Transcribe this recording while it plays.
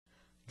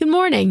Good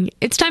morning.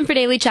 It's time for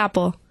Daily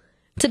Chapel.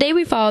 Today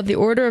we followed the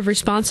order of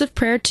responsive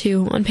prayer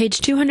 2 on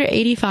page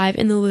 285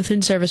 in the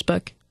Lutheran Service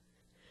Book.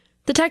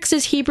 The text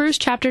is Hebrews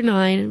chapter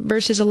 9,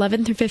 verses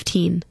 11 through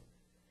 15.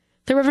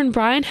 The Reverend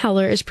Brian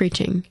Heller is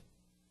preaching.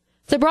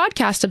 The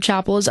broadcast of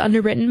chapel is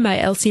underwritten by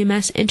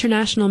LCMS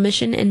International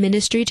Mission and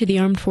Ministry to the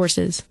Armed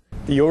Forces.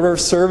 The order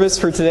of service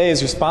for today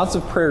is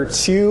responsive prayer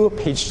 2,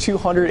 page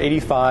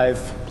 285.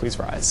 Please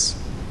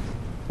rise.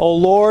 O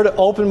Lord,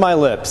 open my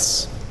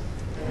lips,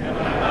 and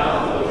my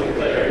mouth will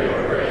declare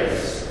your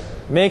praise.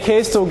 Make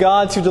haste, O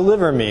God, to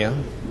deliver me.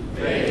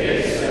 Make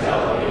haste to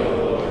help me, O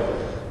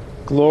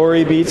Lord.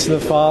 Glory be to the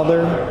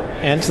Father,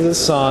 and to the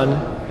Son,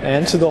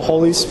 and to the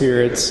Holy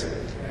Spirit,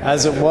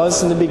 as it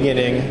was in the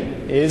beginning,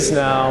 is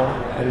now,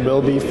 and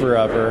will be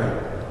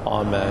forever.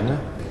 Amen.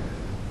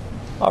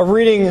 A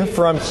reading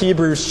from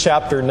Hebrews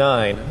chapter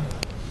 9.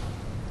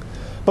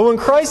 But when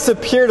Christ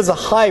appeared as a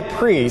high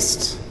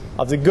priest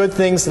of the good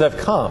things that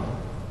have come,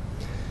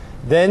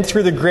 then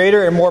through the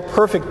greater and more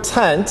perfect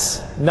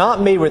tent, not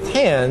made with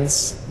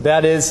hands,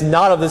 that is,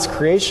 not of this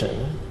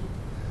creation,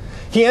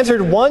 he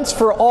entered once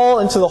for all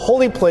into the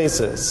holy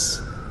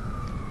places,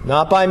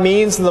 not by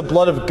means of the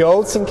blood of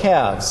goats and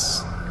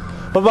calves,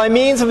 but by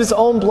means of his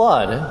own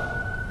blood,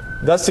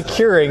 thus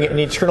securing an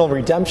eternal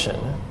redemption.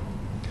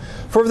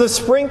 For the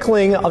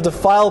sprinkling of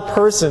defiled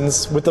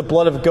persons with the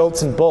blood of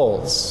goats and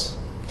bulls,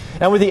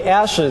 and with the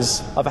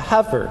ashes of a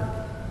heifer,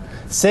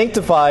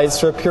 sanctifies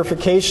for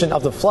purification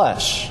of the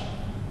flesh,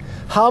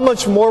 how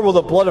much more will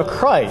the blood of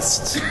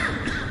Christ,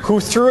 who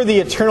through the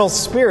eternal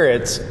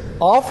Spirit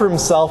offered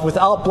himself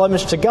without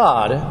blemish to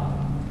God,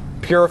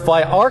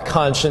 purify our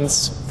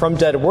conscience from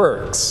dead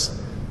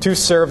works to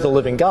serve the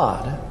living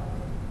God?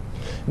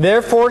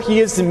 Therefore he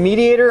is the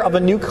mediator of a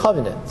new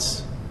covenant,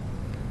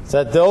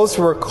 so that those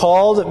who are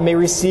called may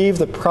receive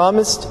the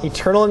promised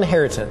eternal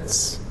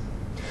inheritance,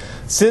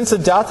 since a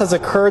death has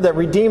occurred that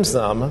redeems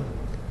them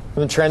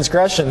from the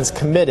transgressions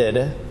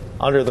committed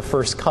under the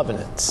first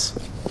covenant.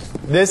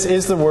 This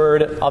is the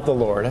word of the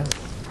Lord.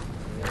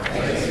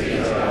 Thanks be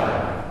to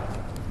God.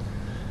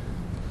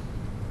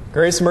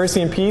 Grace,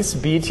 mercy, and peace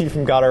be to you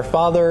from God our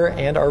Father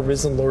and our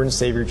risen Lord and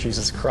Savior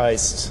Jesus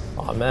Christ.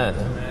 Amen.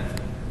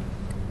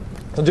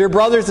 So, dear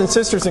brothers and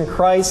sisters in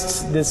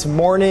Christ, this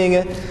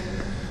morning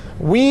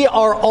we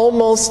are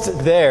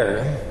almost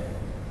there.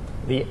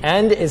 The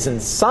end is in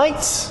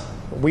sight.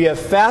 We have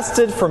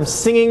fasted from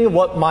singing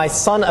what my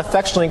son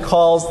affectionately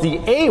calls the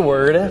A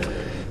word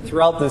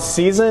throughout this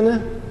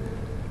season.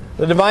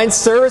 The divine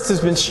service has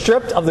been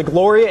stripped of the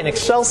Gloria in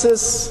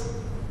Excelsis,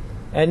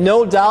 and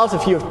no doubt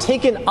if you have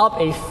taken up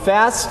a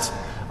fast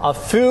of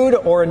food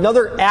or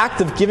another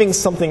act of giving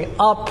something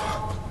up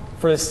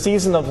for the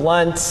season of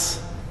Lent,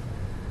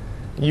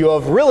 you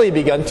have really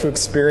begun to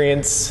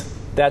experience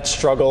that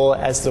struggle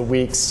as the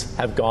weeks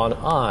have gone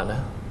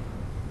on.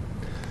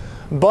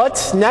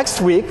 But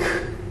next week,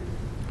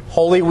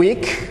 Holy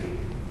Week,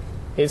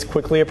 is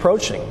quickly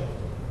approaching.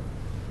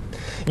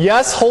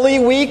 Yes, Holy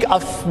Week,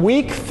 a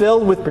week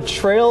filled with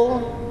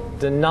betrayal,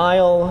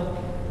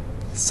 denial,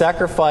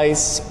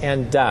 sacrifice,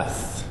 and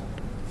death.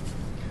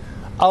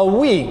 A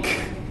week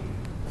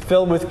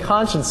filled with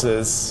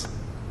consciences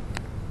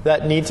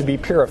that need to be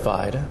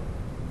purified,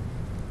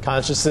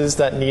 consciences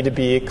that need to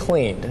be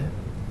cleaned.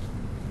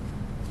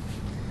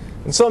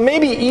 And so it may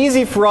be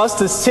easy for us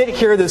to sit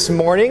here this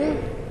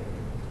morning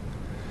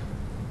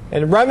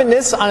and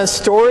reminisce on a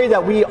story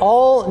that we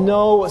all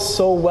know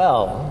so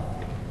well.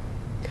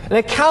 An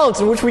account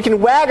in which we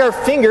can wag our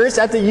fingers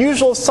at the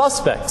usual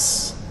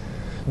suspects: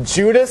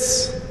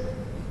 Judas,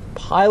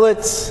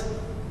 Pilate,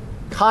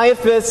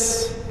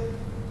 Caiaphas,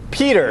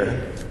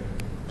 Peter,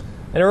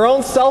 and our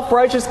own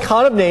self-righteous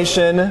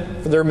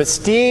condemnation for their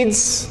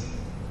misdeeds,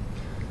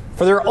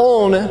 for their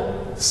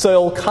own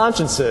soiled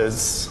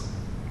consciences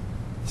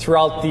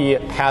throughout the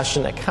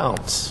Passion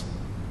account.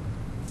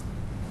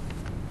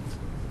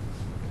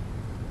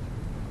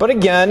 But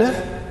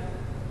again,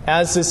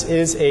 as this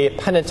is a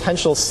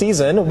penitential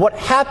season, what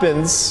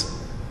happens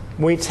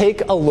when we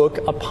take a look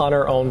upon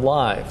our own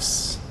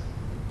lives?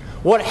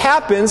 What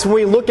happens when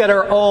we look at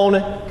our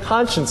own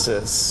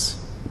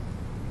consciences?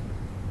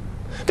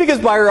 Because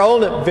by our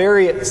own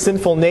very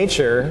sinful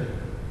nature,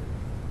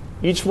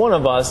 each one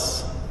of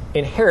us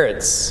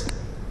inherits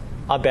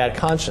a bad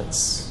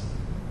conscience.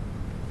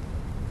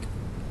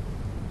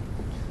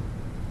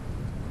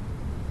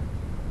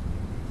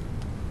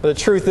 But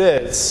the truth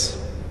is,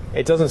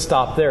 it doesn't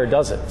stop there,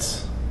 does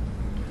it?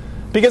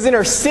 Because in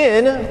our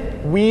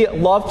sin, we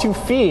love to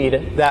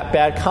feed that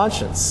bad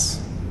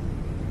conscience.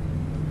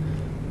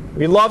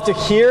 We love to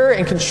hear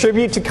and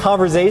contribute to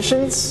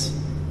conversations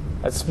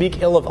that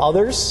speak ill of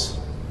others.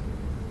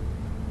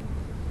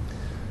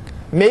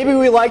 Maybe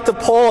we like to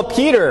pull a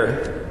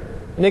Peter,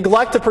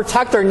 neglect to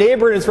protect our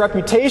neighbor and his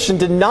reputation,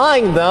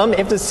 denying them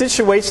if the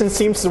situation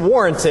seems to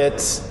warrant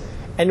it,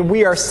 and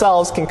we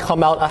ourselves can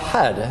come out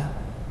ahead.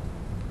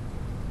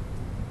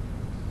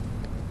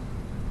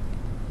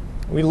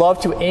 We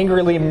love to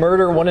angrily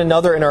murder one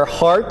another in our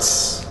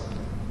hearts.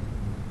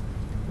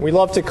 We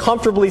love to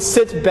comfortably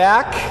sit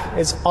back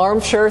as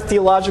armchair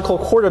theological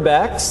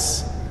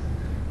quarterbacks,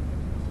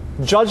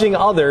 judging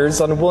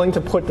others, unwilling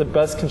to put the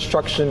best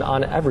construction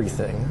on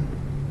everything.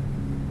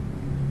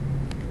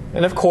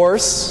 And of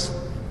course,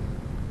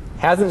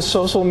 hasn't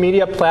social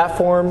media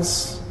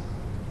platforms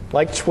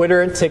like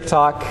Twitter and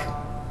TikTok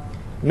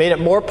made it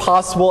more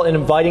possible and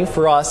inviting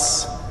for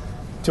us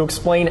to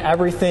explain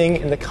everything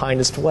in the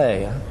kindest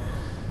way?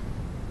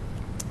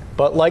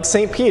 But like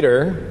St.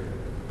 Peter,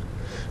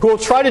 who will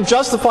try to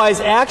justify his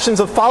actions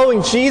of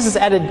following Jesus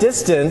at a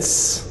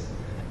distance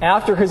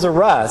after his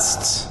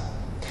arrest,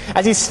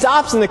 as he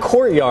stops in the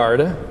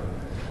courtyard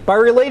by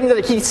relating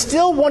that he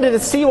still wanted to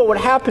see what would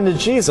happen to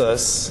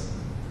Jesus,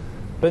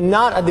 but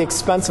not at the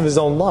expense of his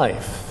own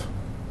life.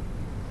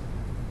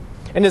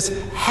 And this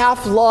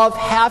half-love,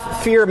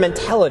 half-fear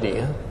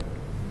mentality,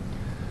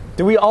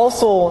 do we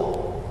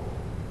also,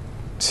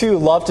 too,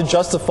 love to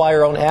justify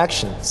our own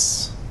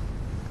actions,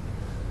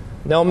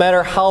 no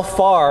matter how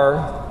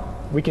far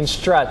we can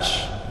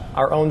stretch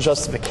our own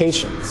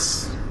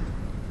justifications?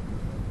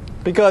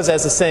 Because,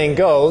 as the saying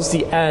goes,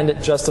 the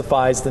end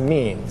justifies the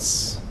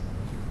means.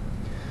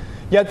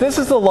 Yet this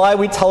is the lie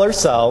we tell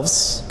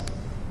ourselves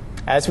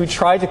as we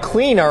try to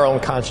clean our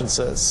own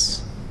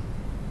consciences.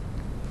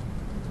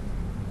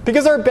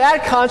 Because our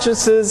bad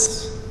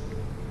consciences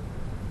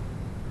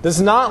does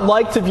not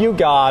like to view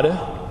God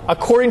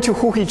according to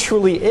who he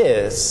truly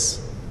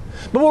is,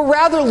 but will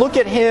rather look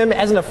at him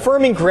as an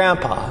affirming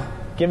grandpa,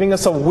 giving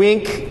us a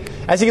wink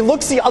as he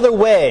looks the other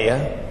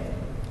way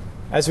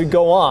as we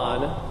go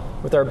on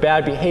with our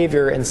bad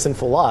behavior and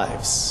sinful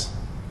lives.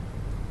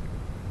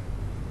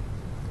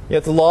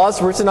 Yet the law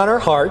is written on our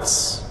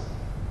hearts.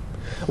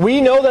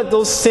 We know that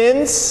those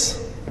sins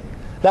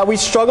that we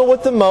struggle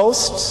with the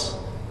most,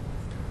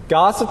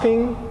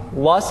 gossiping,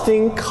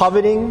 lusting,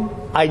 coveting,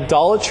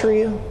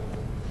 idolatry,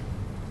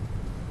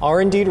 are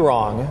indeed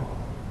wrong,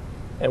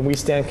 and we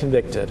stand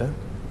convicted.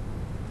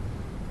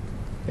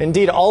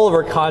 Indeed, all of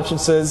our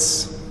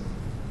consciences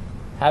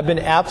have been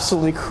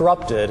absolutely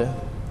corrupted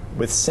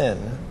with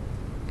sin.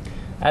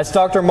 As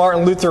Dr.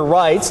 Martin Luther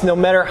writes, no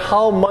matter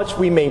how much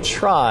we may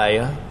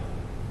try,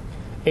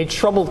 a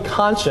troubled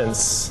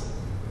conscience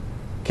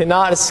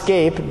cannot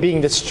escape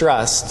being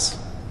distressed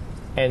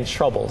and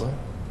troubled.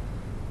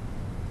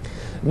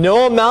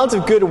 No amount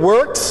of good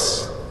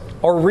works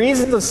or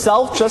reasons of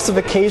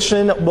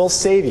self-justification will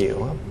save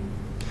you.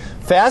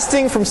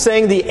 Fasting from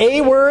saying the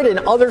A word and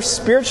other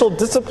spiritual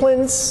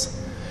disciplines,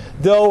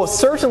 though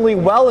certainly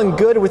well and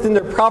good within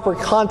their proper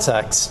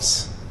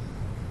context,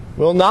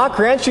 will not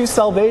grant you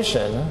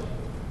salvation,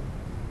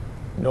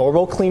 nor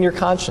will clean your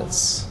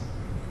conscience.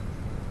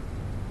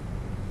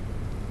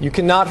 You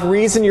cannot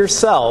reason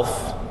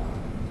yourself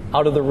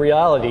out of the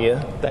reality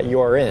that you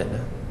are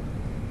in.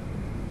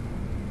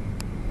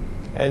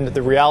 And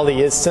the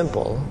reality is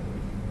simple.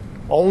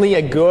 Only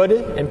a good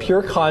and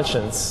pure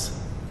conscience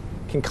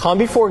can come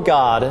before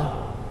God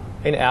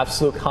in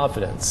absolute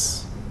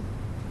confidence.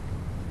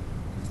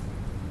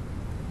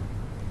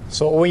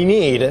 So what we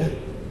need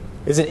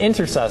is an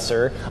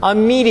intercessor, a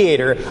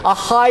mediator, a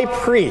high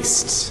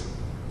priest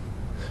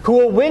who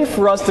will win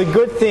for us the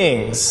good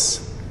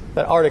things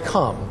that are to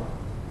come.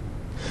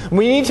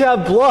 We need to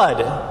have blood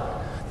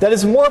that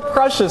is more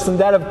precious than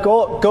that of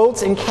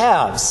goats and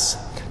calves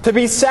to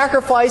be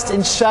sacrificed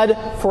and shed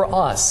for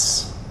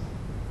us.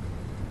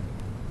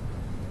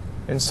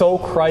 And so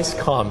Christ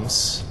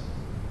comes.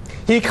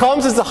 He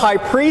comes as the high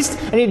priest,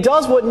 and he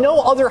does what no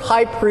other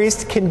high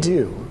priest can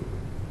do.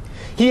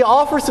 He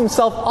offers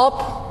himself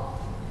up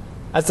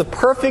as the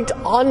perfect,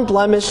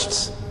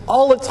 unblemished,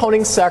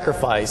 all-atoning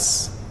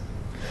sacrifice,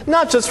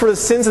 not just for the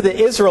sins of the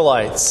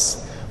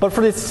Israelites, but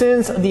for the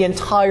sins of the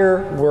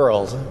entire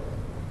world.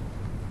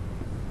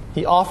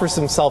 He offers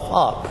himself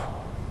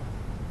up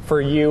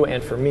for you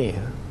and for me.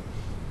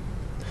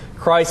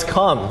 Christ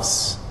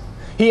comes.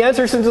 He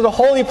enters into the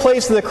holy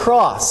place of the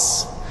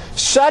cross,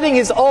 shedding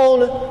his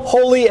own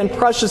holy and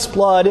precious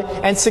blood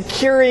and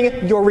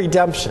securing your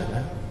redemption.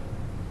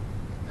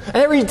 And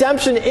that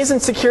redemption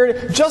isn't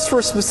secured just for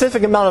a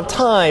specific amount of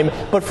time,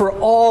 but for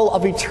all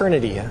of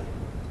eternity.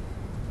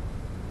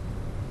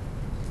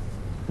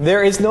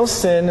 There is no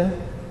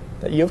sin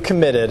that you have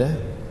committed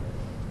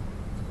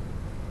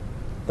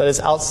that is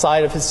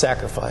outside of his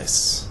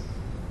sacrifice.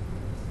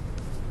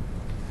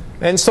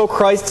 And so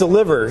Christ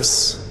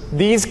delivers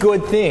these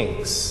good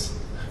things: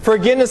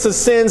 forgiveness of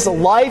sins,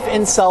 life,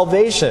 and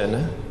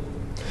salvation.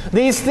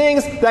 These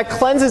things that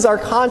cleanses our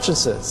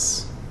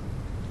consciences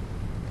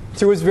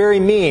through his very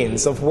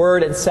means of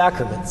word and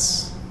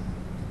sacraments.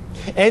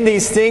 And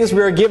these things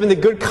we are given the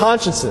good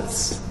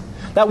consciences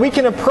that we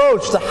can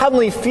approach the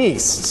heavenly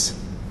feast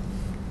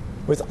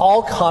with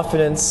all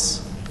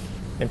confidence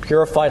and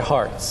purified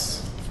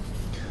hearts.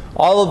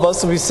 All of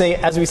us,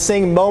 as we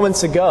sang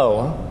moments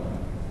ago,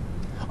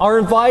 are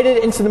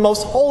invited into the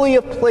most holy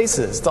of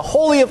places, the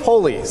Holy of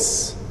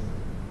Holies,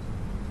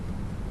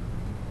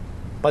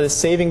 by the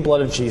saving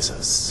blood of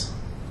Jesus.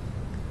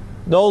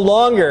 No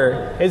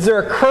longer is there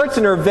a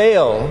curtain or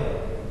veil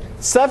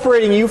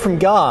separating you from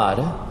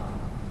God,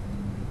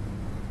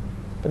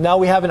 But now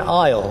we have an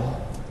aisle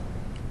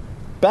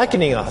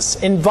beckoning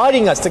us,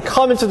 inviting us to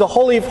come into the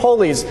Holy of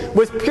Holies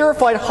with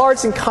purified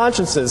hearts and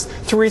consciences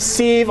to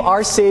receive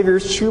our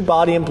Savior's true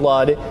body and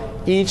blood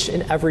each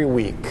and every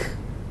week.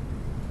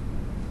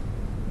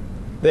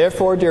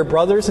 Therefore, dear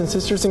brothers and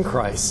sisters in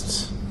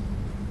Christ,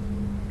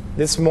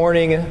 this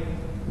morning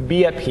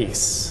be at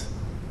peace.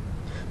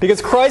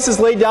 Because Christ has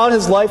laid down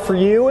his life for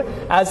you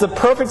as the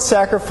perfect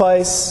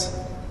sacrifice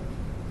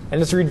and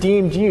has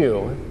redeemed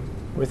you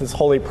with his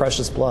holy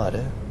precious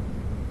blood.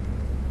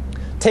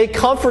 Take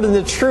comfort in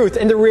the truth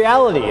and the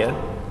reality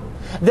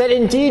that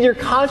indeed your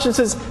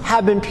consciences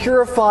have been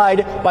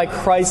purified by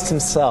Christ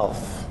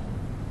himself.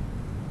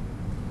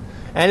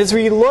 And as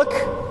we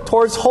look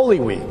towards Holy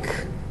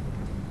Week,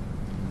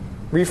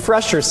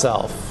 refresh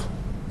yourself.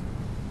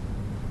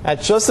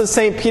 At just as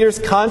St. Peter's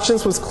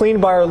conscience was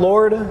cleaned by our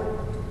Lord,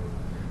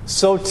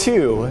 so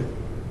too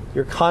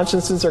your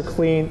consciences are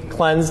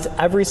cleansed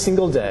every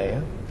single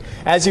day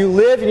as you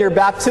live in your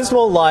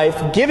baptismal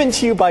life given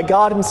to you by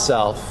God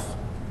himself.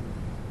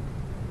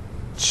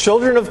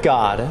 Children of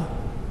God,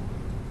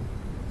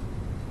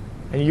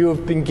 and you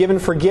have been given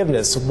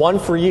forgiveness, won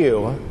for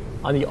you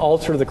on the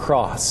altar of the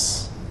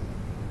cross.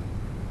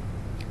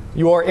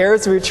 You are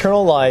heirs of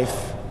eternal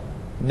life,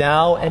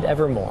 now and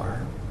evermore.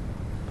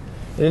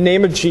 In the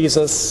name of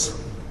Jesus,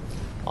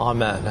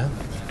 amen.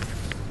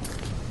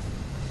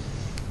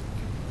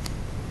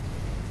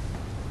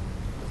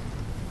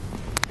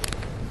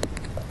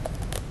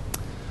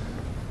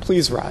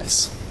 Please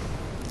rise.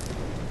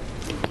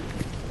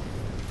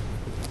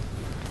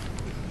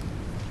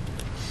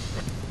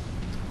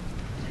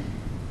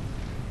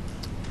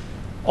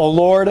 O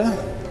Lord,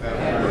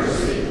 have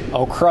mercy.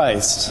 O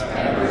Christ,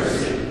 Have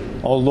mercy.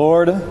 O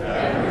Lord,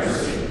 Have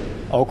mercy.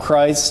 O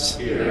Christ,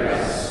 Hear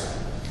us.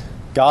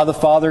 God the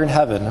Father in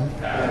heaven,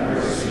 Have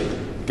mercy.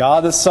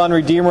 God the Son,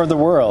 Redeemer of the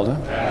world,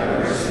 Have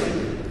mercy.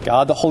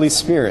 God the Holy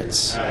Spirit,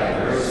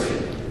 Have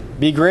mercy.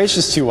 be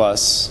gracious to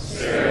us.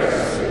 Spare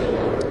us, O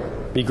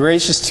Lord. Be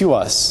gracious to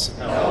us.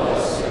 Help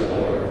us, O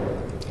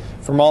Lord.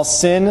 From all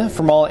sin,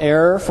 from all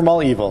error, from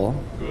all evil,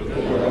 Good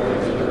Lord,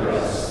 deliver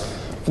us.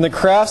 from the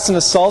crafts and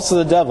assaults of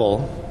the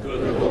devil,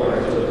 Good Lord,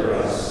 deliver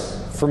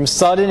us. from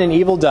sudden and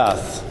evil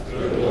death,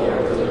 Good Lord,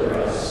 deliver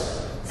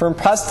us. from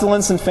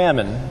pestilence and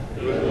famine,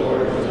 Good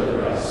Lord,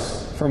 deliver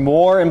us. from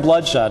war and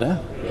bloodshed,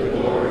 Good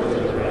Lord,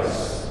 deliver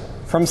us.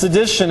 from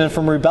sedition and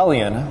from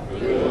rebellion,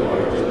 Good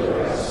Lord,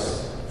 deliver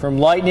us. from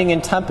lightning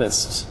and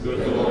tempest,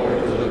 Good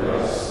Lord, deliver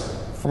us.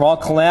 from all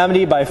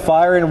calamity by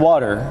fire and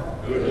water,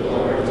 Good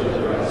Lord,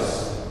 deliver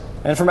us.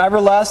 and from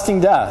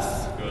everlasting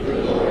death.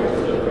 Good Lord,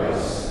 deliver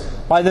us.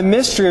 By the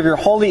mystery of your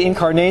holy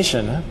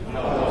incarnation,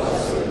 Help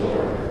us, O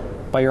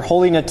Lord. by your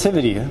holy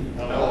nativity, Help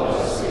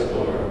us, O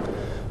Lord.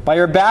 by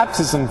your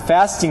baptism,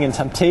 fasting, and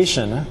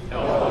temptation,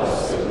 Help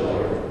us, O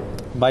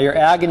Lord. by your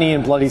agony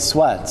and bloody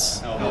sweats,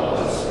 Help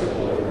us, O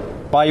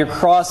Lord. by your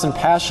cross and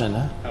passion,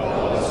 Help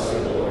us, O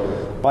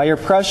Lord. by your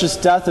precious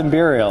death and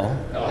burial,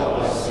 Help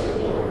us, O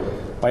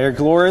Lord. by your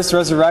glorious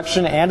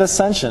resurrection and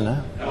ascension,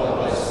 Help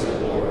us, O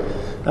Lord.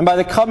 and by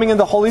the coming of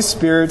the Holy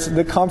Spirit,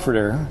 the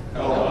Comforter,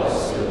 Help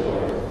us, O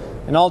Lord.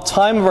 in all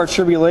time of our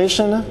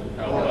tribulation,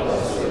 Help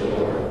us, O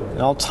Lord.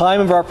 in all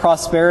time of our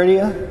prosperity,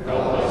 Help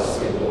us,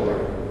 O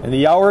Lord. in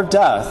the hour of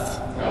death,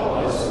 Help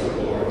us, O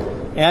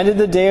Lord. and in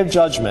the day of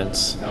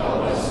judgment. Help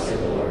us, O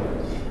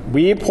Lord.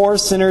 We poor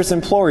sinners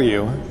implore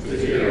you To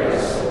hear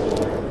us, O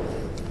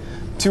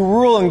Lord. to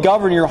rule and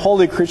govern your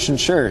holy Christian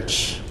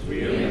church,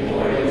 We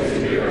implore you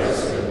to hear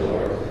us, O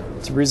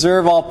Lord. to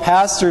preserve all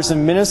pastors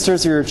and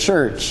ministers of your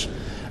church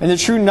in the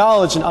true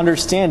knowledge and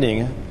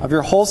understanding of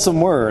your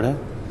wholesome word,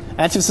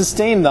 and to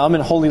sustain them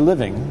in holy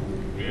living,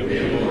 We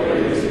implore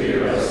you to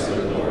hear us, O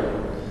Lord.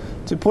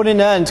 to put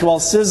an end to all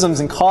schisms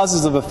and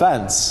causes of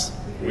offense,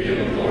 We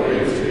implore you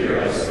to hear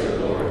us,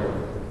 O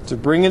Lord. to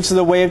bring into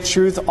the way of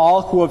truth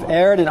all who have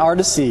erred and are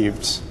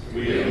deceived,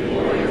 We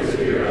implore you to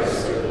hear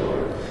us, O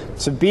Lord.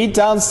 to beat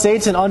down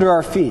Satan under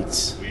our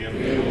feet, We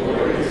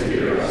implore you to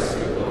hear us,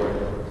 O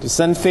Lord. to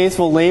send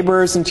faithful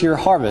laborers into your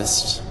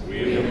harvest,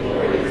 We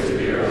implore you to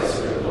hear us,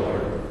 O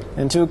Lord.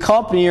 and to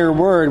accompany your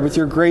word with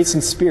your grace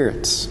and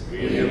spirit,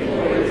 We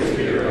implore you to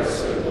hear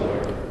us, O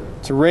Lord.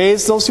 to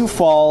raise those who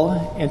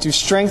fall and to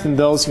strengthen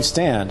those who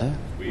stand,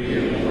 We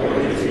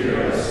implore you to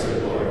hear us,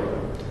 O Lord.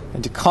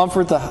 and to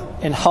comfort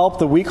and help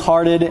the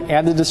weak-hearted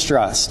and the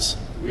distressed,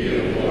 We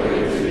implore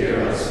you to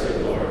hear us,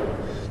 O Lord.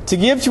 to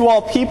give to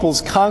all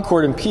peoples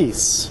concord and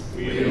peace,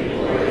 We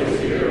implore you to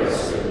hear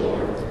us, O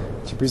Lord.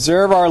 to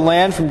preserve our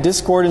land from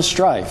discord and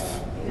strife,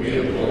 We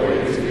implore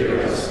you to hear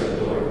us,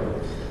 O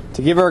Lord.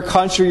 to give our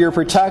country your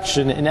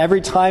protection in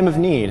every time of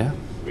need,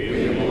 We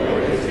implore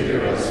you to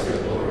hear us,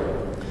 O Lord.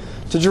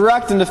 to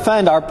direct and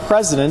defend our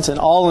president and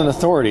all in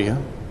authority,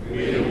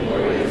 We implore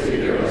you to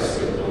hear us,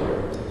 O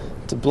Lord.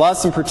 to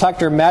bless and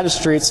protect our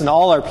magistrates and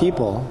all our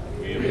people,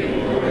 We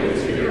implore you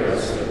to hear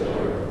us, O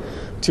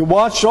Lord. to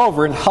watch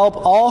over and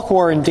help all who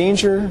are in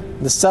danger,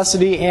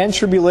 necessity, and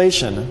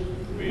tribulation,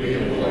 We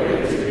implore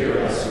you to hear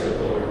us,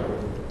 O Lord.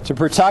 to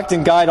protect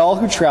and guide all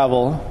who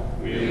travel,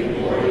 We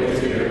implore you to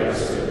hear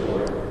us, O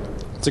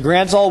to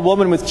grant all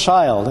women with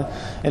child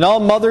and all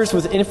mothers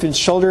with infant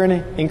children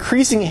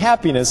increasing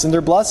happiness in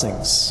their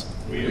blessings.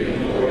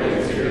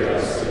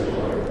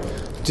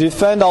 To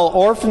defend all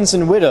orphans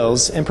and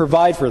widows and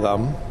provide for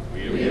them.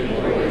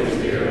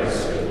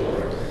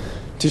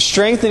 To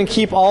strengthen and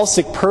keep all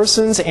sick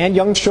persons and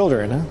young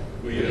children.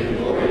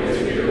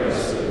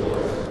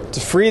 To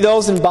free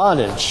those in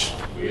bondage.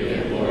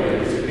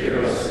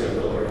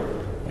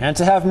 And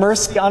to have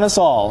mercy on us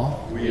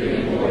all.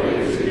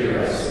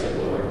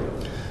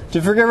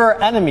 To forgive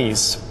our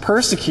enemies,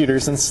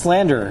 persecutors, and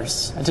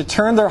slanderers, and to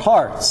turn their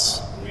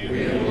hearts.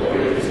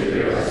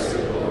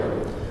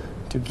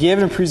 To give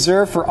and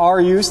preserve for our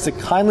use the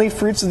kindly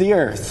fruits of the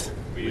earth.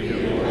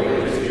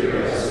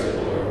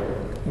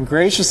 And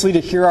graciously to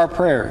hear our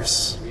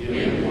prayers.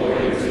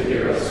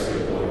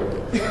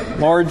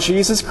 Lord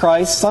Jesus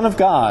Christ, Son of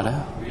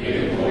God.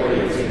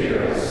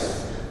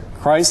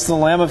 Christ, the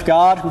Lamb of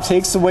God, who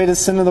takes away the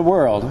sin of the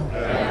world.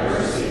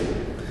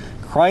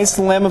 Christ,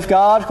 the Lamb of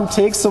God, who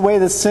takes away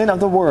the sin of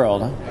the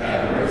world.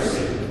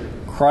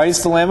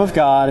 Christ, the Lamb of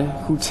God,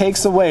 who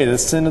takes away the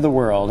sin of the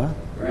world.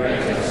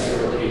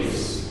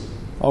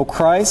 O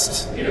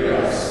Christ,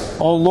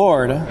 O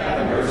Lord,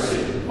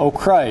 O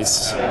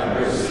Christ,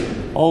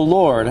 O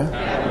Lord.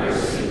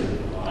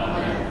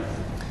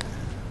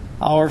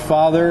 Our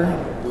Father,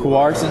 who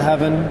art in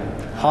heaven,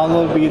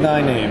 hallowed be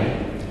thy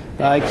name.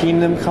 Thy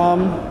kingdom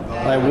come,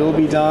 thy will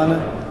be done,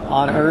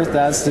 on earth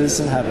as it is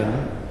in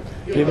heaven.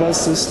 Give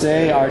us this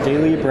day our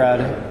daily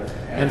bread,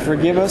 and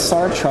forgive us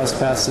our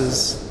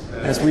trespasses,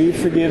 as we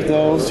forgive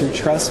those who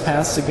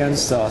trespass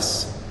against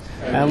us.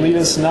 And lead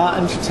us not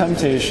into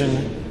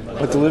temptation,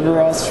 but deliver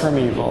us from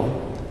evil.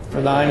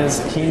 For thine is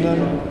the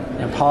kingdom,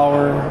 and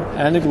power,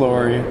 and the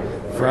glory,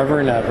 forever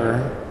and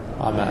ever.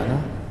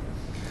 Amen.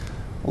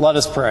 Let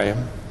us pray.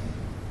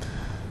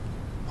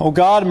 O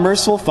God,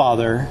 merciful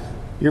Father,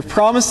 you have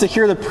promised to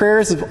hear the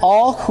prayers of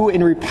all who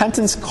in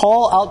repentance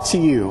call out to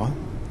you.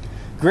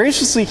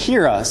 Graciously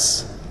hear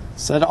us,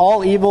 so that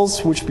all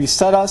evils which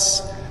beset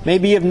us may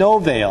be of no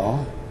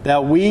avail,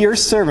 that we, your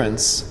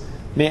servants,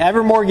 may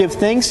evermore give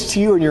thanks to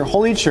you in your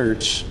holy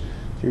church,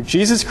 through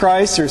Jesus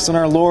Christ, your Son,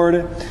 our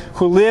Lord,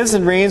 who lives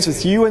and reigns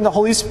with you in the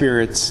Holy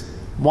Spirit,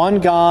 one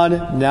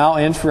God, now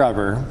and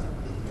forever.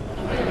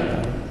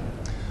 Amen.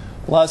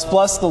 Let us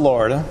bless the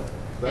Lord.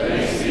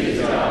 Thanks be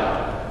to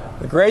God.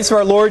 The grace of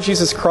our Lord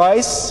Jesus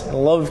Christ, and the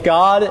love of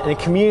God, and the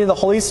communion of the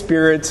Holy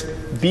Spirit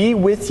be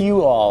with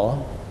you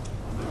all.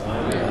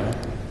 Amen.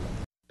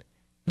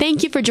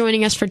 Thank you for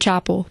joining us for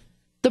Chapel.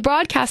 The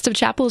broadcast of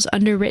Chapel is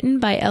underwritten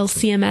by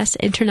LCMS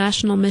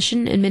International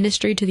Mission and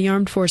Ministry to the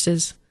Armed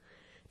Forces.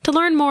 To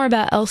learn more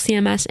about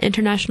LCMS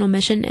International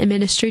Mission and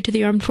Ministry to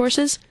the Armed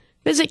Forces,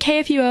 visit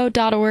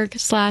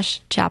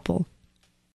kfuo.org/chapel.